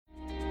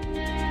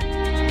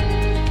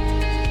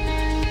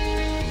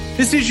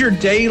This is your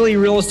daily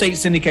real estate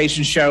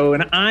syndication show,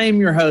 and I am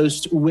your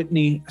host,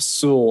 Whitney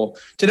Sewell.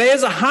 Today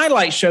is a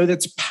highlight show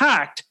that's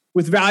packed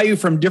with value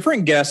from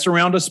different guests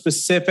around a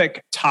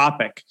specific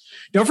topic.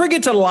 Don't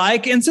forget to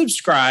like and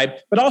subscribe,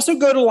 but also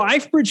go to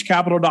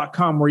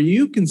lifebridgecapital.com where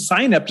you can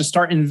sign up to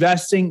start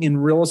investing in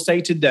real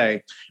estate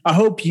today. I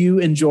hope you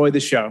enjoy the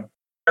show.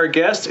 Our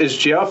guest is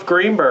Jeff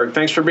Greenberg.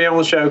 Thanks for being on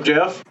the show,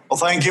 Jeff. Well,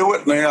 thank you,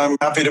 Whitney. I'm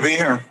happy to be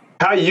here.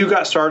 How you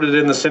got started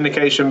in the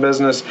syndication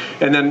business,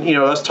 and then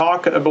let's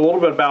talk a little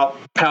bit about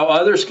how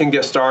others can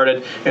get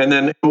started, and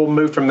then we'll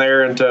move from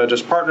there into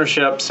just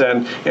partnerships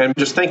and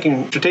just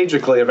thinking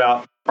strategically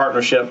about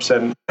partnerships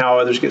and how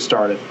others get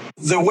started.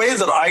 The way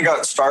that I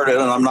got started,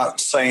 and I'm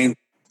not saying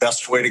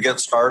best way to get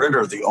started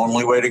or the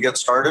only way to get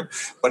started,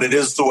 but it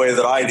is the way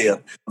that I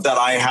did. That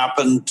I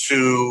happened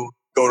to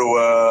go to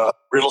a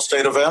real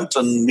estate event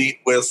and meet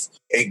with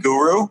a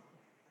guru,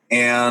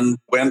 and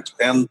went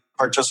and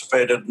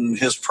participated in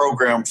his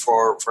program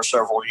for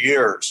several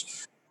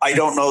years. I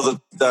don't know that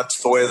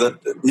that's the way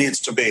that it needs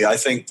to be. I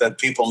think that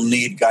people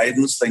need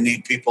guidance. They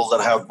need people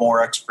that have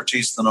more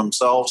expertise than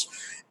themselves.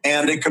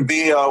 And it could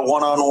be a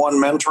one-on-one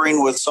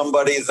mentoring with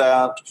somebody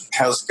that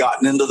has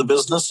gotten into the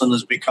business and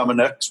has become an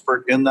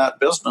expert in that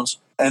business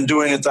and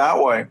doing it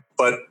that way.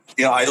 But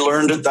I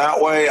learned it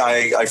that way.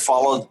 I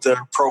followed the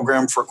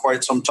program for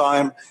quite some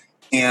time,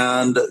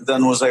 and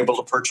then was able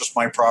to purchase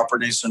my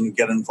properties and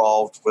get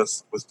involved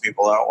with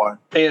people that way.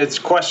 It's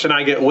a question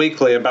I get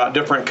weekly about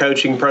different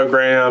coaching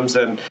programs,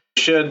 and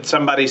should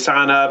somebody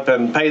sign up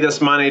and pay this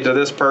money to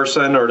this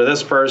person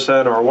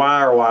or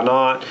why or why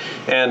not?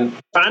 And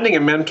finding a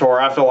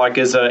mentor, I feel like,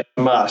 is a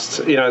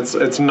must.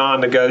 It's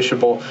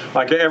non-negotiable.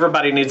 Like,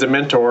 everybody needs a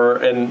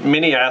mentor in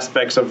many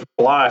aspects of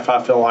life,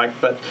 I feel like.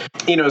 But,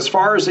 as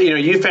far as,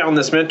 you found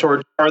this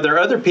mentor, are there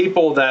other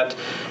people that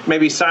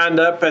maybe signed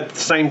up at the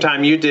same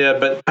time you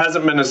did, but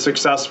hasn't been as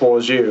successful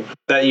as you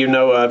that you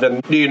know of?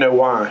 And do you know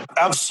why?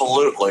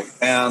 Absolutely.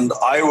 And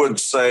I would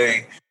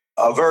say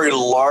a very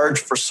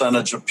large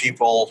percentage of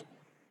people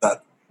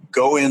that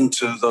go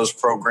into those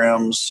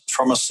programs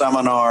from a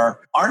seminar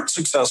aren't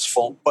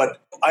successful,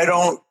 but I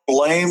don't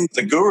blame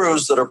the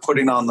gurus that are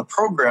putting on the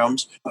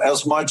programs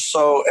as much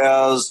so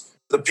as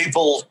the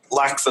people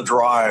lack the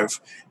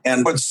drive.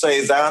 And would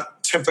say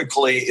that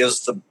typically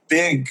is the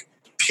big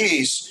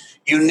piece.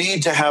 You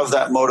need to have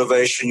that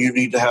motivation. You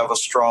need to have a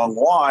strong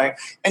why.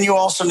 And you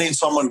also need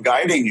someone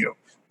guiding you.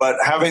 But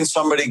having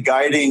somebody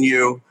guiding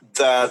you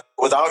that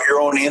without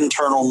your own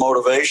internal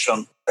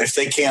motivation, if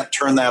they can't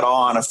turn that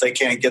on, if they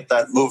can't get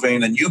that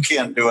moving and you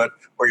can't do it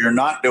or you're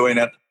not doing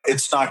it,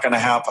 it's not going to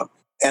happen.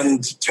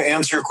 And to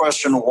answer your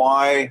question,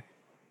 why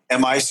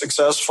am I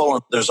successful?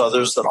 And there's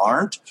others that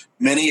aren't.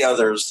 Many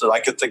others that I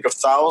could think of,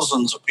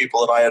 thousands of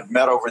people that I had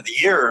met over the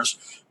years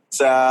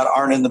that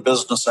aren't in the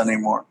business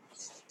anymore.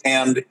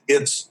 And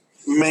it's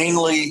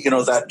mainly,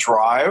 that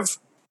drive,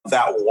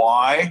 that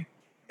why,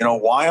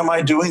 why am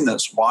I doing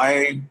this?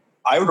 Why?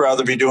 I would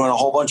rather be doing a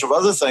whole bunch of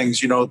other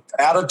things,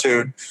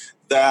 attitude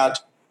that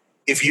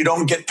if you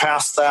don't get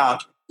past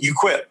that, you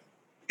quit.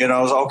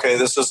 Okay,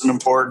 this isn't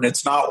important.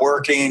 It's not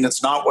working.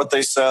 It's not what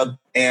they said.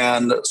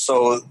 And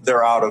so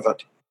they're out of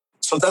it.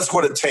 So that's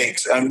what it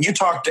takes. And you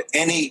talk to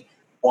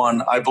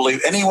anyone, I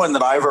believe, anyone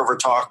that I've ever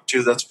talked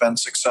to that's been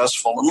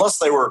successful, unless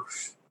they were,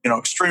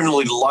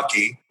 extremely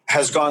lucky,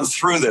 has gone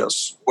through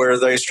this where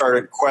they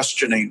started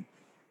questioning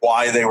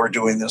why they were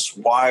doing this.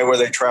 Why were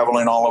they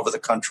traveling all over the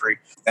country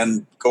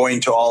and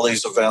going to all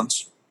these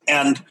events?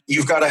 And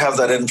you've got to have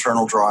that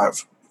internal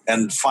drive,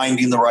 and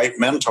finding the right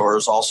mentor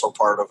is also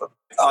part of it.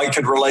 I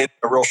could relate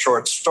a real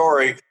short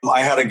story.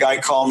 I had a guy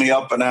call me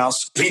up and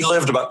ask, he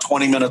lived about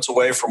 20 minutes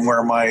away from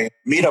where my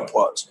meetup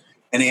was.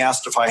 And he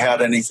asked if I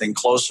had anything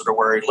closer to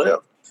where he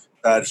lived,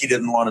 that he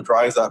didn't want to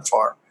drive that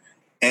far.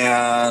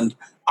 And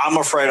I'm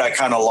afraid I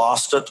kind of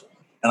lost it.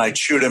 And I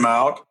chewed him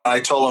out. I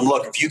told him,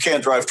 look, if you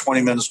can't drive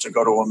 20 minutes to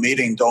go to a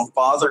meeting, don't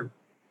bother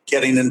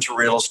getting into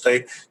real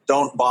estate.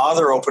 Don't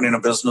bother opening a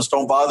business.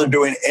 Don't bother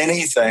doing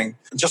anything.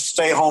 Just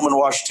stay home and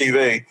watch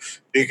TV,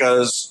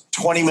 because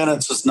 20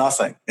 minutes is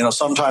nothing.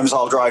 Sometimes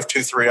I'll drive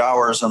 2-3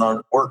 hours on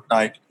a work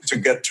night to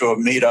get to a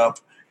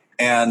meetup,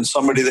 and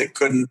somebody that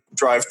couldn't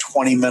drive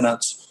 20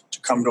 minutes to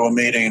come to a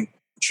meeting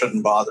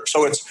shouldn't bother.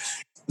 So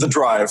it's the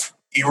drive.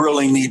 You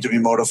really need to be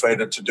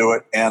motivated to do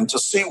it and to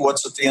see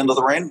what's at the end of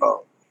the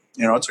rainbow.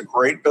 It's a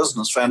great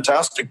business,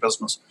 fantastic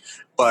business,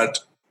 but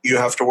you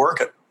have to work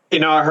it.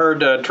 I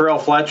heard Terrell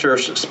Fletcher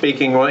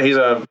speaking. He's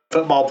a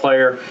football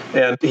player,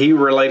 and he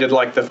related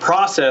like the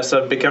process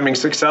of becoming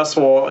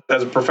successful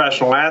as a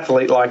professional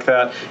athlete like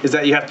that is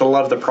that you have to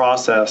love the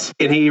process.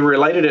 And he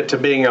related it to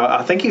being,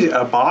 I think he's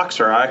a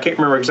boxer. I can't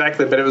remember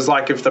exactly, but it was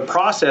like if the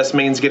process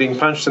means getting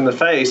punched in the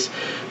face,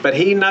 but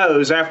he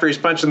knows after he's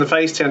punched in the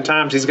face 10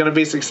 times, he's going to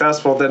be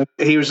successful, then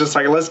he was just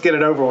like, let's get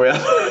it over with,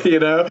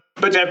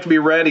 But you have to be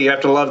ready. You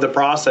have to love the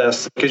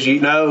process, because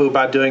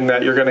by doing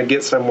that, you're going to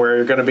get somewhere.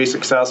 You're going to be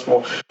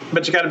successful.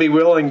 But you got to be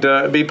willing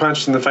to be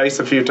punched in the face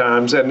a few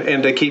times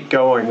and to keep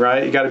going,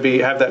 right? You got to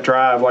have that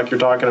drive like you're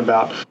talking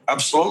about.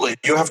 Absolutely.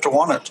 You have to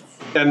want it.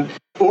 And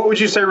what would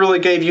you say really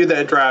gave you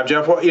that drive,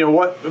 Jeff?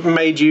 What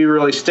made you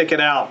really stick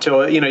it out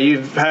till,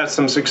 you've had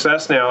some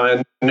success now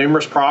and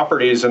numerous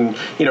properties and,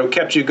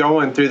 kept you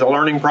going through the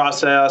learning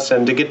process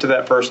and to get to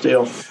that first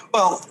deal?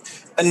 Well,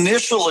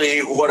 initially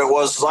what it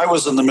was, I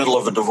was in the middle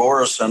of a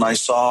divorce and I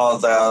saw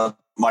that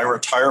my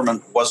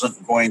retirement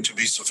wasn't going to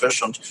be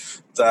sufficient,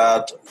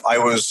 that I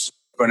was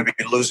going to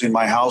be losing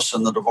my house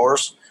in the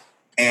divorce.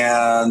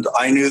 And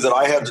I knew that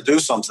I had to do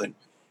something.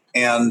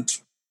 And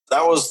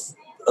that was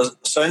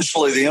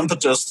essentially the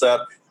impetus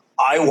that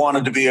I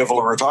wanted to be able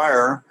to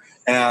retire.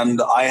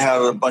 And I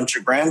had a bunch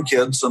of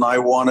grandkids and I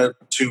wanted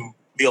to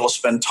be able to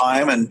spend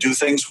time and do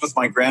things with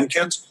my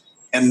grandkids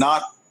and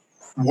not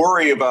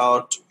worry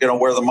about,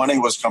 where the money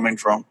was coming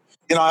from.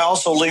 I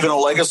also leaving a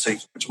legacy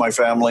to my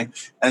family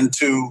and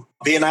to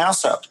be an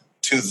asset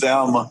to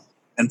them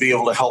and be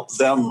able to help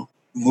them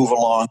move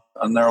along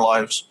in their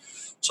lives.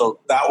 So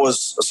that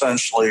was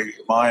essentially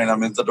mine. I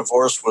mean, the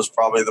divorce was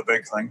probably the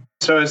big thing.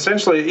 So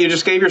essentially, you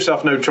just gave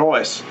yourself no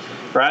choice,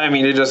 right? I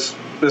mean, this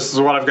is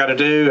what I've got to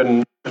do,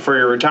 and for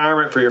your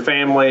retirement, for your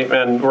family,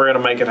 and we're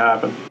going to make it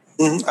happen.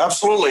 Mm-hmm,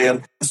 absolutely.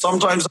 And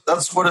sometimes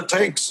that's what it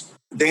takes.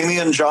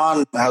 Damian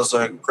John has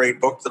a great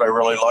book that I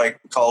really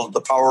like called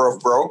The Power of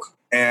Broke.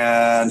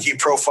 And he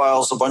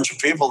profiles a bunch of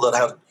people that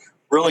had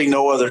really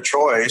no other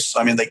choice.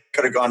 I mean, they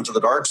could have gone to the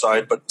dark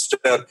side, but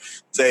instead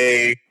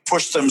they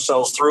pushed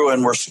themselves through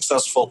and were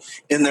successful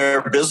in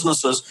their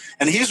businesses.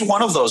 And he's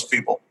one of those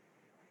people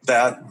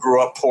that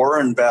grew up poor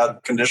in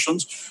bad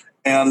conditions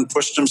and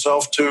pushed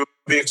himself to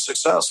be a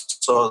success.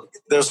 So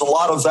there's a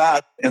lot of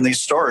that in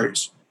these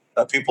stories,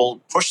 that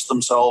people pushed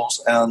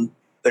themselves and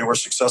they were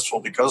successful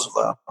because of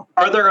that.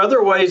 Are there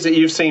other ways that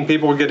you've seen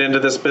people get into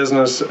this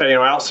business,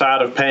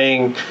 outside of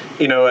paying,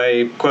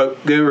 a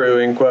quote guru,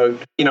 end quote,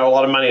 a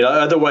lot of money?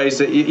 Other ways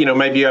that,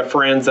 maybe you have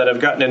friends that have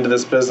gotten into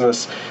this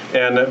business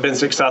and have been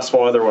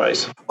successful other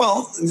ways?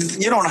 Well,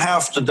 you don't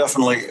have to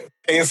definitely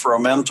pay for a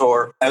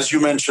mentor. As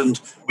you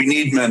mentioned, we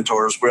need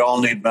mentors. We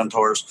all need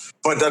mentors.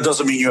 But that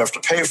doesn't mean you have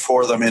to pay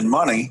for them in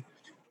money.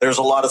 There's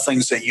a lot of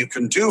things that you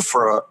can do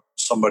for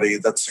somebody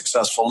that's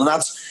successful. And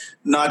that's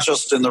not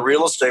just in the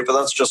real estate, but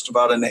that's just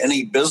about in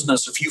any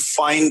business. If you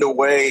find a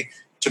way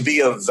to be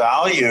of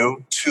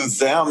value to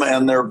them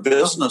and their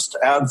business, to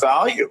add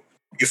value,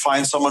 you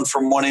find someone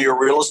from one of your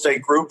real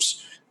estate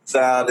groups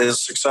that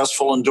is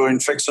successful in doing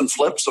fix and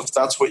flips, if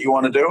that's what you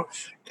want to do,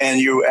 and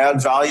you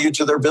add value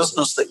to their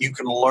business that you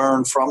can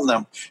learn from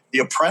them. The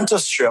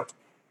apprenticeship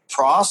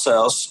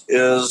process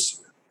is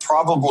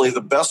probably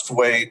the best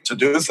way to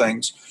do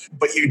things,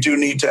 but you do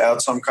need to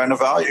add some kind of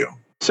value.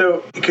 So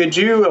could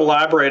you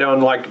elaborate on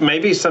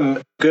maybe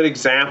some good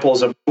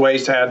examples of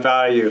ways to add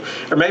value?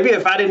 Or maybe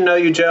if I didn't know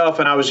you, Jeff,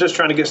 and I was just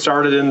trying to get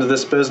started into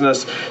this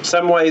business,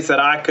 some ways that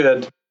I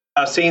could,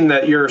 I've seen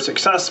that you're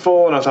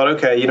successful and I thought,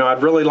 okay,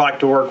 I'd really like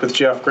to work with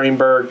Jeff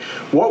Greenberg.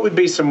 What would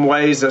be some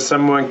ways that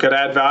someone could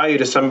add value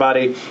to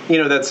somebody,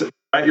 that's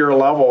at your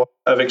level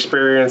of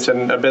experience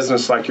in a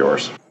business like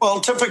yours? Well,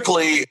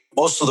 typically,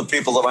 most of the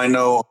people that I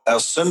know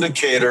as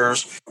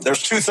syndicators,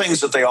 there's two things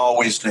that they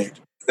always need.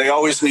 They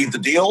always need the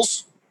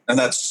deals. And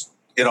that's,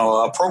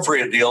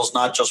 appropriate deals,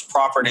 not just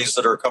properties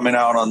that are coming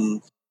out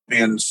and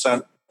being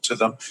sent to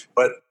them,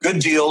 but good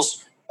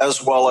deals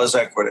as well as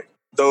equity.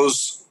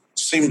 Those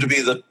seem to be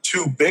the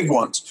two big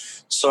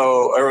ones.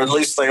 So, or at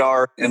least they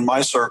are in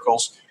my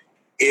circles.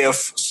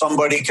 If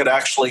somebody could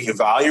actually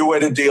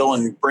evaluate a deal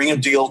and bring a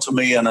deal to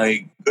me in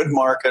a good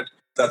market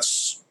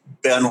that's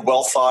been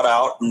well thought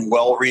out and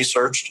well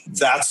researched,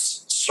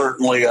 that's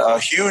certainly a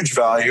huge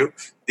value.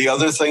 The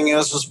other thing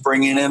is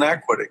bringing in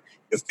equity.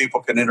 If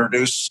people can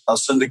introduce a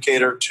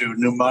syndicator to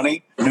new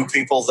money, new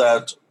people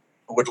that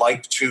would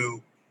like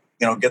to,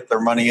 get their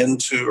money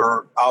into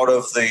or out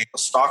of the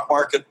stock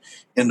market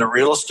into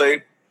real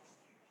estate,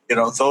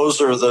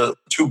 those are the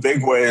two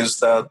big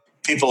ways that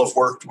people have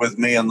worked with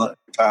me in the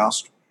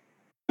past.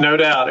 No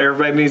doubt.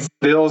 Everybody needs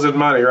deals and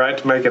money, right,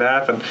 to make it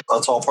happen.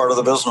 That's all part of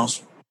the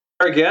business.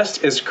 Our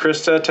guest is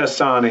Krista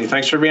Testani.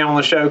 Thanks for being on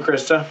the show,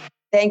 Krista.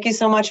 Thank you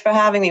so much for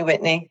having me,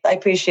 Whitney. I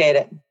appreciate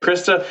it.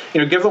 Krista,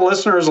 give the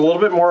listeners a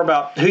little bit more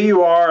about who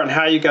you are and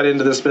how you got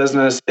into this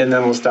business, and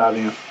then let's dive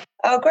in.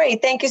 Oh,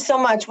 great. Thank you so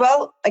much.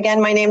 Well,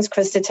 again, my name's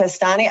Krista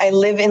Testani. I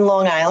live in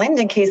Long Island,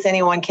 in case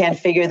anyone can't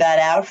figure that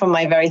out from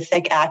my very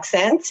thick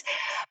accent.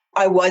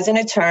 I was an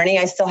attorney.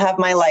 I still have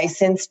my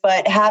license,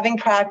 but having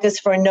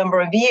practiced for a number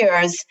of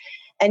years,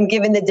 and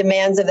given the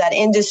demands of that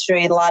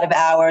industry, a lot of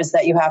hours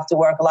that you have to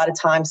work, a lot of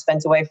time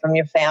spent away from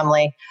your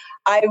family,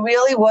 I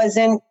really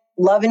wasn't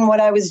loving what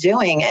I was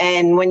doing.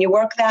 And when you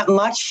work that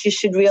much, you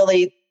should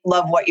really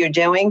love what you're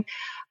doing.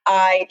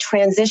 I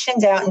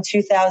transitioned out in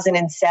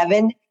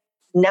 2007,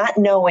 not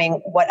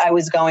knowing what I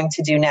was going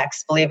to do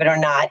next, believe it or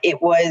not.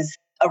 It was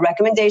a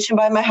recommendation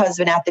by my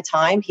husband at the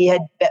time. He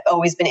had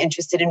always been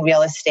interested in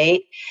real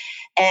estate,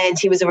 and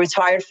he was a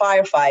retired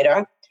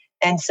firefighter.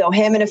 And so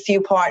him and a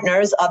few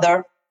partners,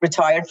 other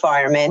retired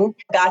firemen,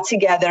 got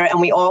together and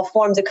we all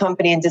formed a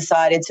company and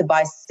decided to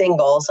buy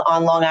singles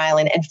on Long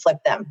Island and flip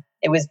them.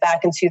 It was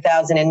back in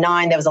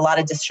 2009. There was a lot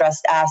of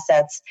distressed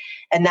assets,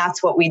 and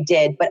that's what we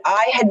did. But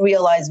I had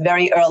realized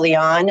very early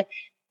on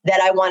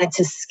that I wanted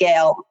to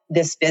scale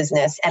this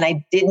business, and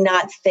I did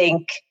not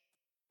think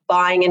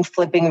buying and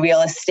flipping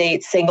real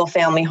estate, single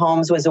family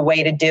homes was a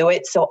way to do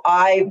it. So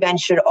I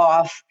ventured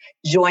off,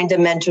 joined a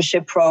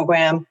mentorship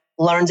program,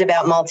 learned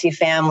about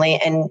multifamily,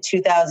 and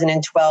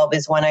 2012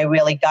 is when I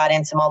really got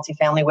into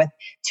multifamily, with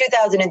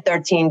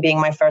 2013 being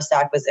my first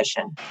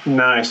acquisition.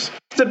 Nice.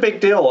 It's a big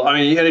deal. I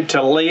mean, you had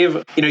to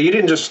leave, you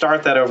didn't just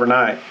start that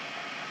overnight,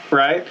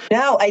 right?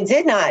 No, I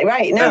did not.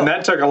 Right. No. And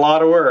that took a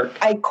lot of work.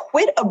 I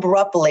quit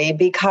abruptly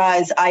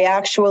because I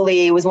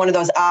actually was one of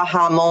those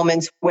aha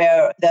moments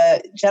where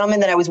the gentleman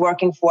that I was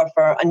working for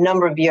a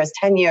number of years,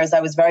 10 years, I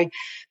was very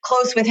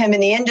close with him in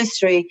the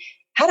industry,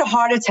 had a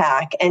heart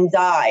attack and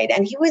died.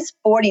 And he was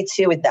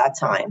 42 at that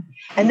time.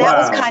 And that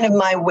was kind of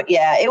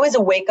it was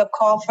a wake-up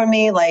call for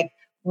me. Like,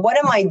 what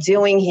am I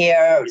doing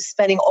here?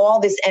 Spending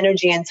all this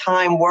energy and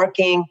time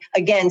working,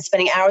 again,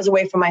 spending hours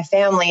away from my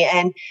family.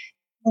 And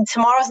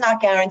tomorrow's not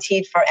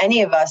guaranteed for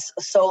any of us.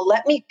 So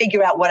let me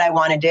figure out what I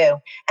want to do.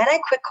 And I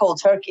quit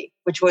cold turkey,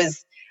 which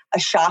was a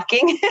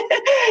shocking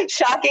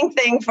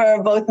thing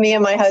for both me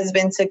and my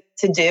husband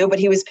to do. But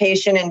he was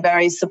patient and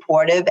very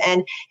supportive.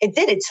 And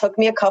it took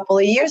me a couple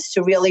of years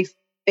to really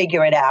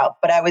figure it out.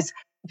 But I was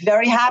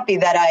very happy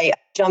that I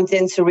jumped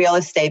into real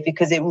estate,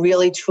 because it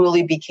really,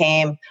 truly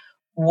became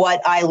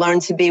what I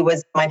learned to be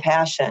was my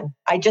passion.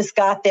 I just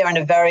got there in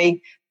a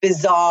very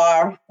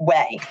bizarre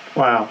way.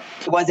 Wow.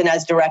 It wasn't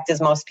as direct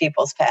as most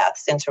people's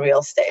paths into real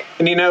estate.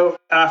 And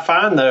I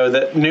find though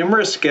that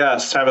numerous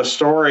guests have a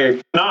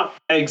story, not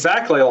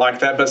exactly like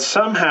that, but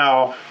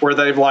somehow where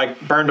they've like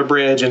burned a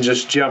bridge and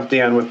just jumped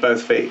in with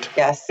both feet.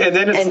 Yes. And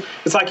then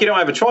it's like you don't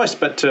have a choice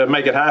but to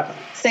make it happen.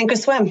 Sink or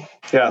swim.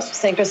 Yes.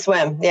 Sink or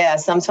swim. Yeah,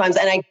 sometimes.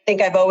 And I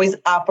think I've always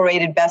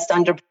operated best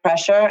under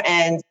pressure.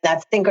 And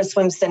that sink or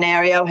swim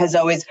scenario has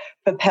always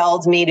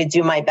propelled me to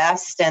do my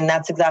best. And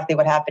that's exactly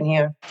what happened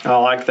here. I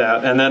like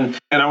that. And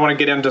I want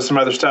to get into some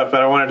other stuff,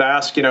 but I wanted to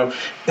ask,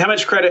 how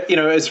much credit,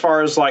 as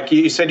far as like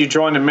you said, you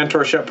joined a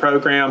mentorship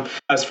program,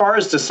 as far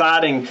as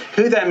deciding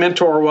who that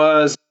mentor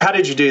was, how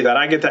did you do that?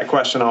 I get that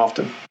question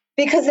often.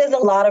 Because there's a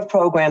lot of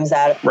programs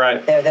out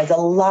there. There's a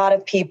lot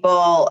of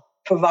people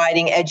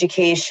providing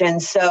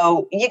education.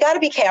 So you got to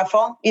be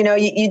careful.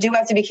 You do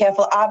have to be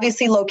careful.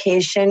 Obviously,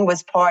 location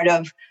was part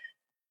of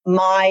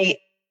my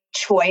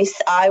choice.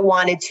 I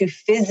wanted to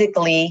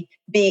physically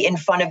be in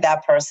front of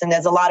that person.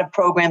 There's a lot of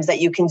programs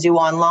that you can do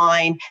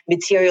online,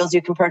 materials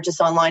you can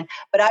purchase online,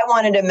 but I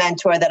wanted a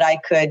mentor that I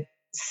could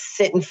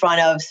sit in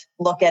front of,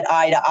 look at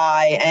eye to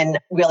eye, and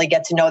really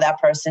get to know that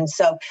person.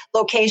 So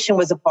location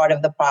was a part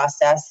of the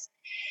process.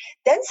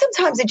 Then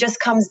sometimes it just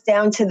comes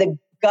down to the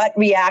gut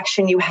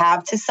reaction you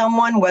have to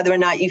someone, whether or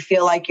not you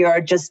feel like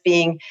you're just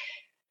being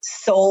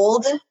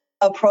sold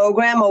a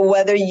program, or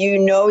whether you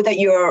know that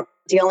you're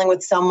dealing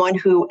with someone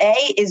who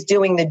is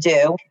doing the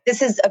do.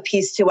 This is a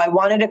piece too. I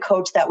wanted a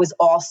coach that was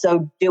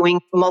also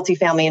doing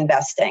multifamily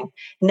investing,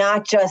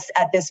 not just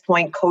at this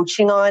point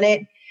coaching on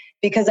it,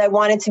 because I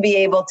wanted to be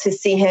able to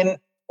see him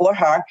or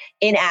her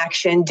in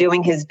action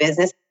doing his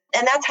business.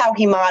 And that's how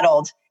he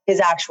modeled his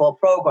actual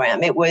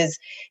program. It was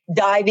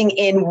diving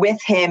in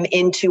with him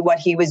into what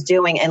he was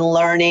doing and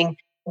learning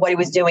what he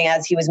was doing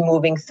as he was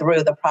moving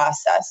through the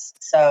process.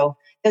 So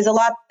there's a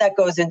lot that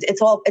goes into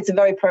it's a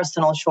very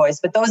personal choice,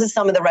 but those are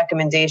some of the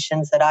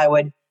recommendations that I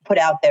would put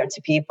out there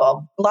to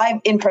people. Live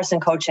in-person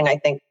coaching, I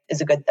think,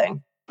 is a good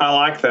thing. I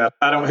like that.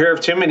 I don't hear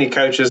of too many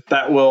coaches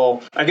that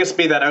will, I guess,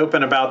 be that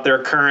open about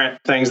their current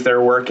things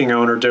they're working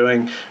on or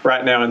doing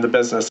right now in the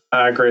business.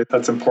 I agree.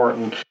 That's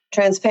important.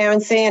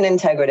 Transparency and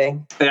integrity.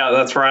 Yeah,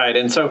 that's right.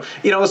 And so,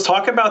 let's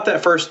talk about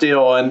that first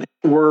deal. And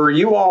were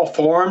you all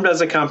formed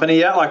as a company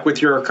yet, like with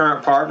your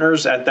current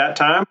partners at that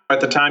time,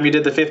 at the time you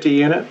did the 50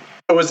 unit?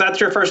 Was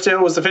that your first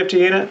deal, was the 50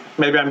 unit?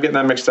 Maybe I'm getting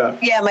that mixed up.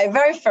 Yeah, my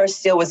very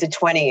first deal was a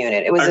 20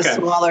 unit. It was a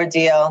smaller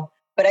deal,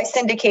 but I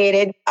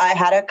syndicated. I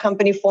had a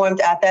company formed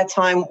at that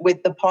time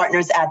with the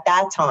partners at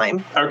that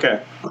time.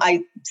 Okay.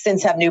 I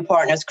since have new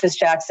partners. Chris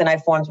Jackson, I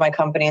formed my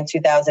company in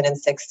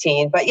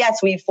 2016. But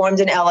yes, we formed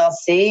an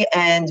LLC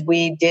and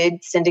we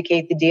did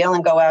syndicate the deal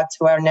and go out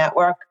to our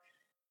network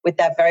with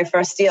that very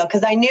first deal.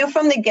 Because I knew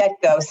from the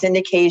get-go,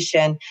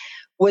 syndication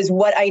was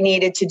what I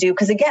needed to do.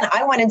 Because again,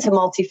 I went into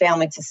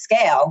multifamily to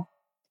scale.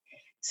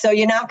 So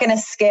you're not going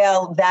to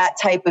scale that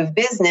type of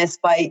business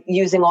by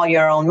using all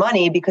your own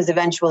money, because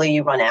eventually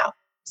you run out.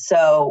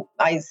 So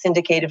I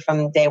syndicated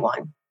from day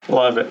one.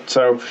 Love it.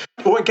 So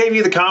what gave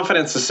you the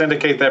confidence to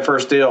syndicate that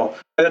first deal?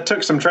 It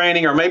took some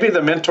training, or maybe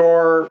the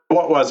mentor.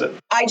 What was it?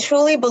 I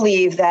truly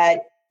believe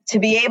that to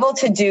be able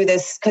to do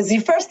this, because the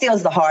first deal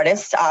is the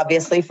hardest,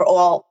 obviously, for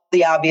all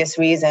the obvious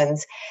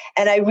reasons.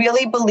 And I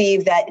really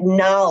believe that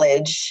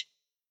knowledge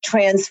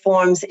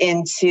transforms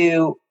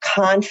into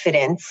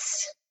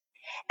confidence.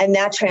 And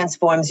that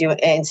transforms you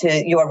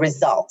into your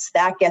results.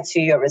 That gets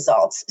you your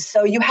results.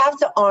 So you have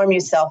to arm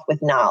yourself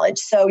with knowledge.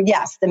 So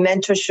yes, the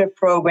mentorship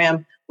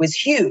program was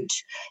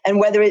huge.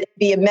 And whether it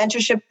be a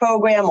mentorship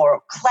program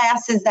or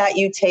classes that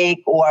you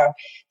take or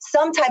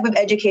some type of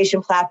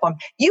education platform,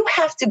 you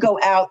have to go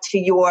out to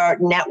your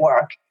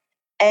network.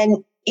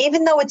 And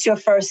even though it's your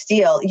first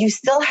deal, you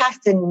still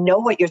have to know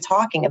what you're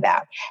talking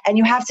about. And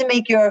you have to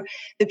make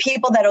the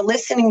people that are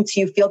listening to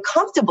you feel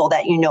comfortable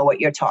that you know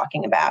what you're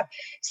talking about.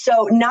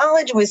 So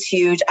knowledge was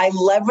huge. I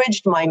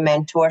leveraged my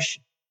mentor.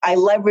 I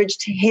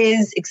leveraged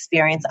his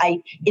experience.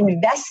 I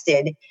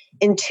invested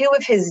in 2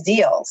 of his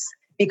deals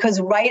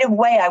because right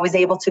away I was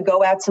able to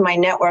go out to my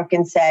network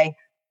and say,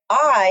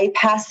 I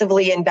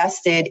passively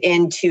invested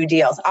in 2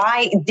 deals.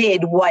 I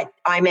did what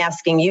I'm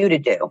asking you to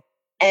do.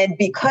 And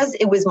because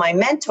it was my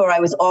mentor, I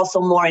was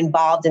also more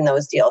involved in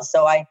those deals.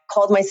 So I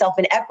called myself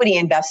an equity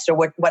investor,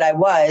 what I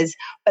was,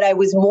 but I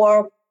was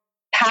more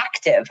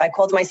active. I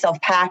called myself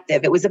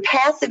active. It was a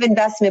passive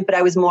investment, but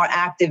I was more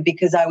active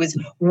because I was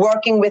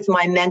working with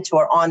my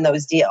mentor on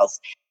those deals.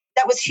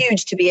 That was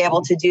huge to be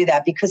able to do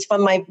that because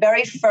from my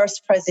very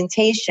first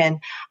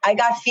presentation, I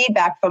got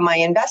feedback from my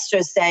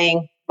investors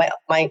saying,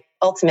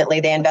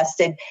 ultimately they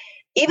invested,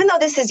 even though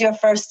this is your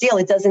first deal,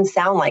 it doesn't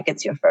sound like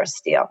it's your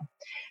first deal.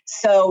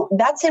 So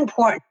that's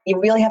important. You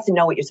really have to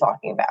know what you're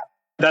talking about.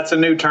 That's a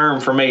new term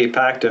for me,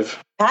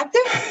 pactive.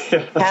 Active?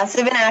 Yeah.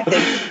 Passive and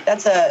active.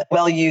 That's a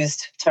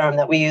well-used term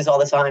that we use all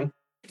the time.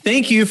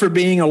 Thank you for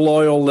being a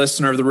loyal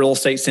listener of the Real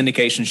Estate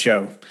Syndication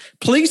Show.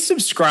 Please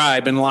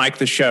subscribe and like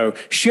the show.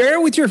 Share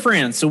it with your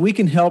friends so we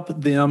can help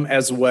them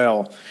as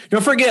well.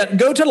 Don't forget,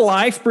 go to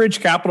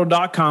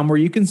lifebridgecapital.com where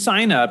you can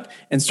sign up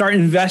and start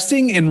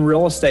investing in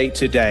real estate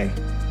today.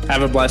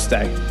 Have a blessed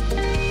day.